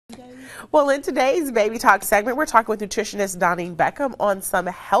Well, in today's Baby Talk segment, we're talking with nutritionist Doneane Becker on some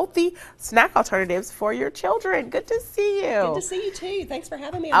healthy snack alternatives for your children. Good to see you. Good to see you too. Thanks for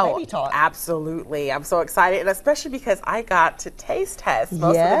having me on Baby Talk. Absolutely. I'm so excited, and especially because I got to taste test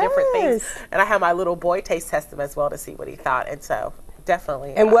most of the different things, and I had my little boy taste test them as well to see what he thought, and so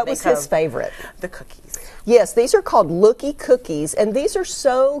definitely. And what was his favorite? The cookies. Yes, these are called Looky Cookies, and these are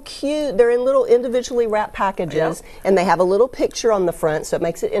so cute. They're in little individually wrapped packages, and they have a little picture on the front, so it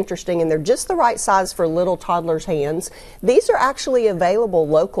makes it interesting, and they're just the right size for little toddlers' hands. These are actually available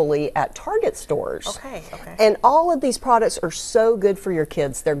locally at Target stores. Okay. And all of these products are so good for your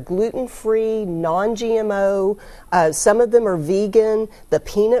kids. They're gluten-free, non-GMO. Some of them are vegan. The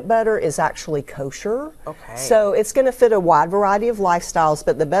peanut butter is actually kosher. Okay. So it's going to fit a wide variety of lifestyles,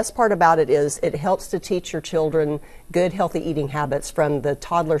 but the best part about it is it helps to teach your children good, healthy eating habits from the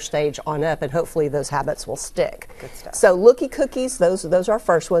toddler stage on up, and hopefully those habits will stick. Good stuff. So Looky Cookies, those are our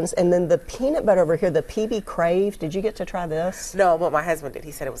first ones. And then the peanut butter over here, the PB Crave. Did you get to try this? No, but my husband did.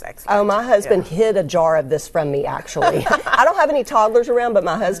 He said it was excellent. Oh, my husband hid a jar of this from me, actually. I don't have any toddlers around, but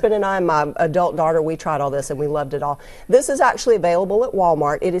my husband and I and my adult daughter, we tried all this, and we loved it all. This is actually available at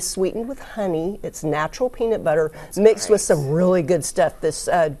Walmart. It is sweetened with honey. It's natural peanut butter mixed with some really good stuff. This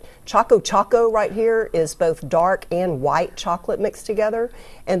Choco right here is both dark and white chocolate mixed together.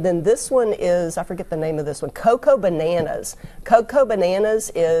 And then this one is, I forget the name of this one, Cocoa Bananas. Cocoa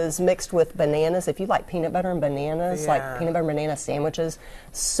Bananas is mixed with bananas. If you like peanut butter and bananas, like peanut butter and banana sandwiches,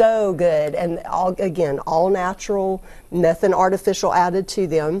 so good. And all natural, nothing artificial added to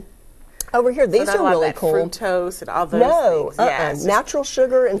them. Over here, these are really cool. Fructose and all those things. Yes. Natural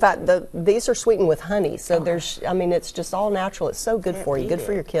sugar. In fact, these are sweetened with honey. So it's just all natural. It's so good for you, good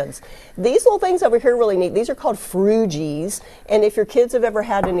for your kids. These little things over here are really neat. These are called Frugies. And if your kids have ever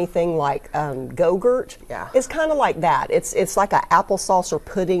had anything like Go-Gurt, it's kind of like that. It's like an applesauce or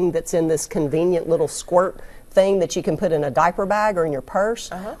pudding that's in this convenient little squirt thing that you can put in a diaper bag or in your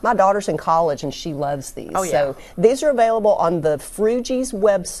purse. My daughter's in college and she loves these. So these are available on the Frugies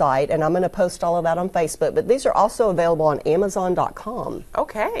website, and I'm going to post all of that on Facebook, but these are also available on Amazon.com.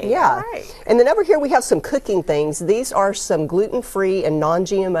 Okay. Yeah. All right. And then over here we have some cooking things. These are some gluten-free and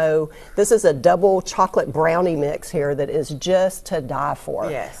non-GMO. This is a double chocolate brownie mix here that is just to die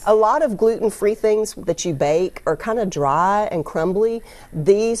for. Yes. A lot of gluten-free things that you bake are kind of dry and crumbly.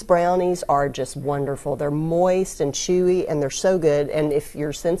 These brownies are just wonderful. They're moist and chewy, and they're so good. And if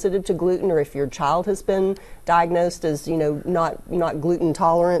you're sensitive to gluten, or if your child has been diagnosed as not gluten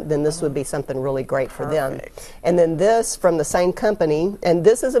tolerant, then this would be something really great for them. And then this from the same company, and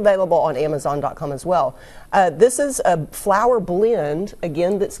this is available on Amazon.com as well. This is a flour blend,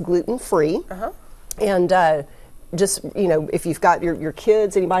 again, that's gluten free. And just, if you've got your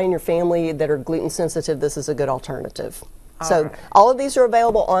kids, anybody in your family that are gluten sensitive, this is a good alternative. So all of these are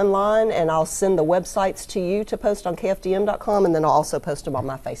available online, and I'll send the websites to you to post on KFDM.com, and then I'll also post them on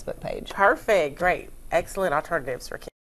my Facebook page. Perfect. Great. Excellent alternatives for kids.